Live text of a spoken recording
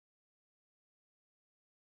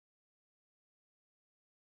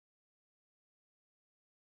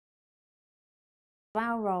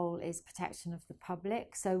Our role is protection of the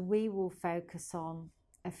public, so we will focus on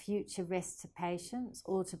a future risk to patients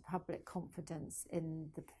or to public confidence in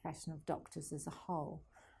the profession of doctors as a whole.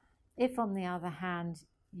 If, on the other hand,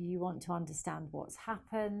 you want to understand what's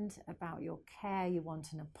happened about your care, you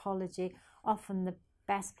want an apology, often the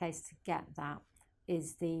best place to get that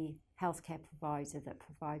is the healthcare provider that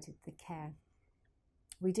provided the care.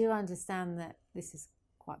 We do understand that this is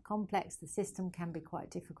quite complex, the system can be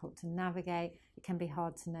quite difficult to navigate, it can be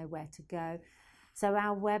hard to know where to go. So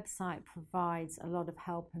our website provides a lot of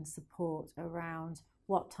help and support around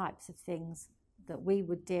what types of things that we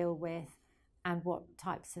would deal with and what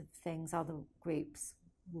types of things other groups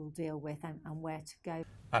will deal with and where to go.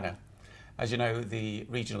 Anna, as you know, the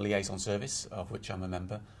Regional Liaison Service, of which I'm a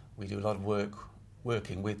member, we do a lot of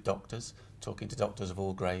working with doctors, talking to doctors of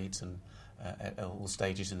all grades and at all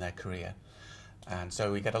stages in their career. And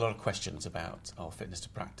so we get a lot of questions about our fitness to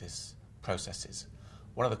practice processes.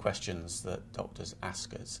 One of the questions that doctors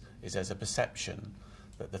ask us is there's a perception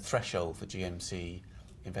that the threshold for GMC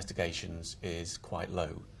investigations is quite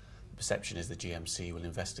low. The perception is the GMC will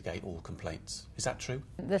investigate all complaints. Is that true?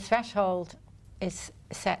 The threshold is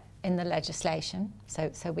set in the legislation,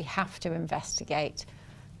 so we have to investigate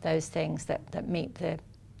those things that meet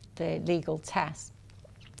the legal test.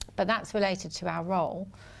 But that's related to our role.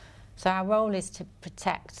 So our role is to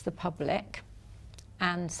protect the public,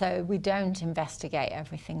 and so we don't investigate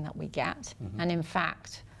everything that we get. And in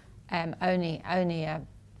fact, only a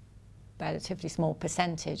relatively small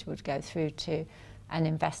percentage would go through to an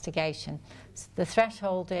investigation. So the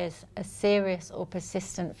threshold is a serious or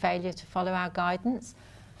persistent failure to follow our guidance.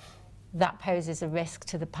 That poses a risk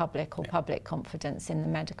to the public or public confidence in the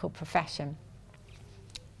medical profession.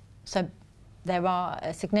 So there are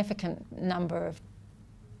a significant number of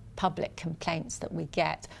public complaints that we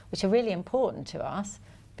get, which are really important to us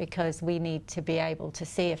because we need to be able to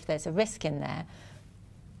see if there's a risk in there,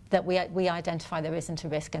 that we identify there isn't a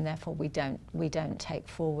risk and therefore we don't take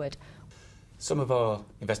forward. Some of our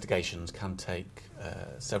investigations can take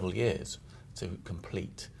several years to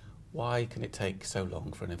complete. Why can it take so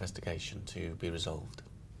long for an investigation to be resolved?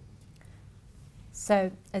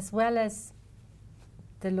 So, as well as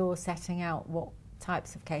the law setting out what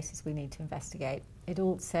types of cases we need to investigate, it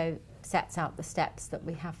also sets out the steps that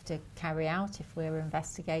we have to carry out if we're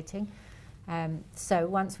investigating. So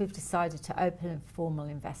once we've decided to open a formal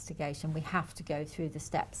investigation, we have to go through the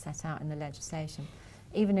steps set out in the legislation.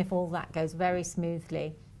 Even if all that goes very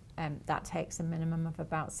smoothly, that takes a minimum of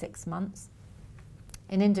about 6 months.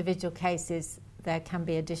 In individual cases, there can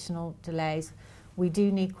be additional delays. We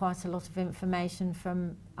do need quite a lot of information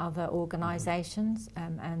from other organisations,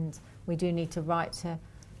 and we do need to write to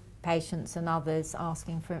patients and others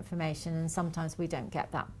asking for information, and sometimes we don't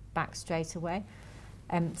get that back straight away.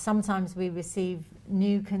 Sometimes we receive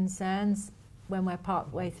new concerns when we're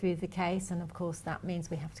part way through the case, and of course that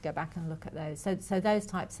means we have to go back and look at those. So those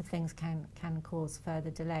types of things can cause further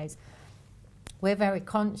delays. We're very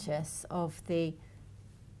conscious of the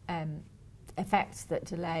effects that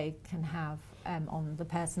delay can have on the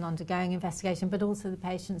person undergoing investigation, but also the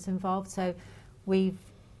patients involved. So we're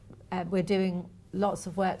doing lots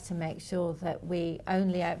of work to make sure that we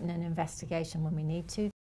only open an investigation when we need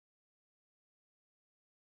to.